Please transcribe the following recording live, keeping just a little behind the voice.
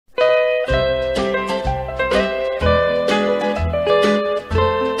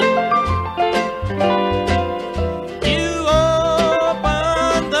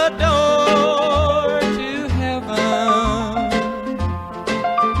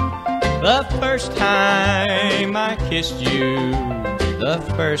The first time I kissed you, the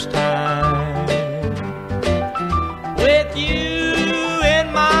first time. With you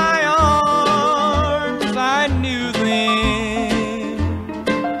in my arms, I knew then.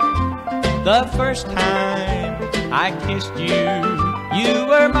 The first time I kissed you, you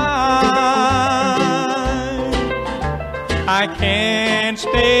were mine. I can't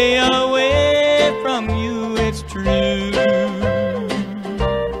stay away from you, it's true.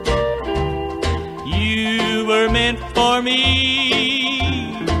 You were meant for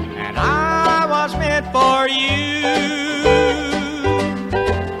me, and I was meant for you.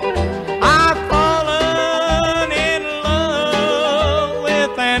 I've fallen in love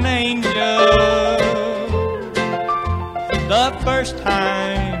with an angel. The first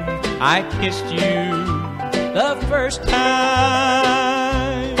time I kissed you, the first time.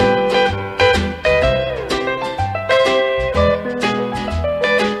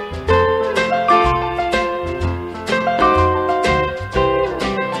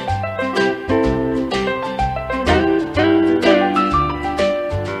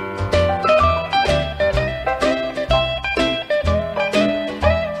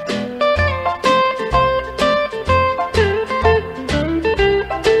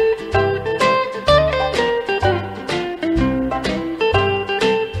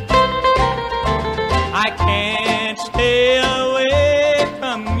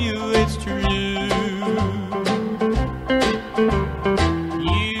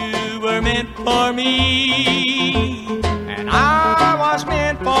 For me, and I was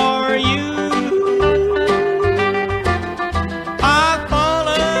meant for you. I've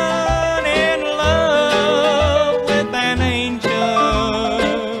fallen in love with an angel.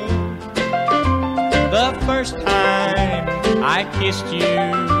 The first time I kissed you,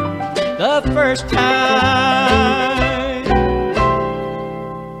 the first time.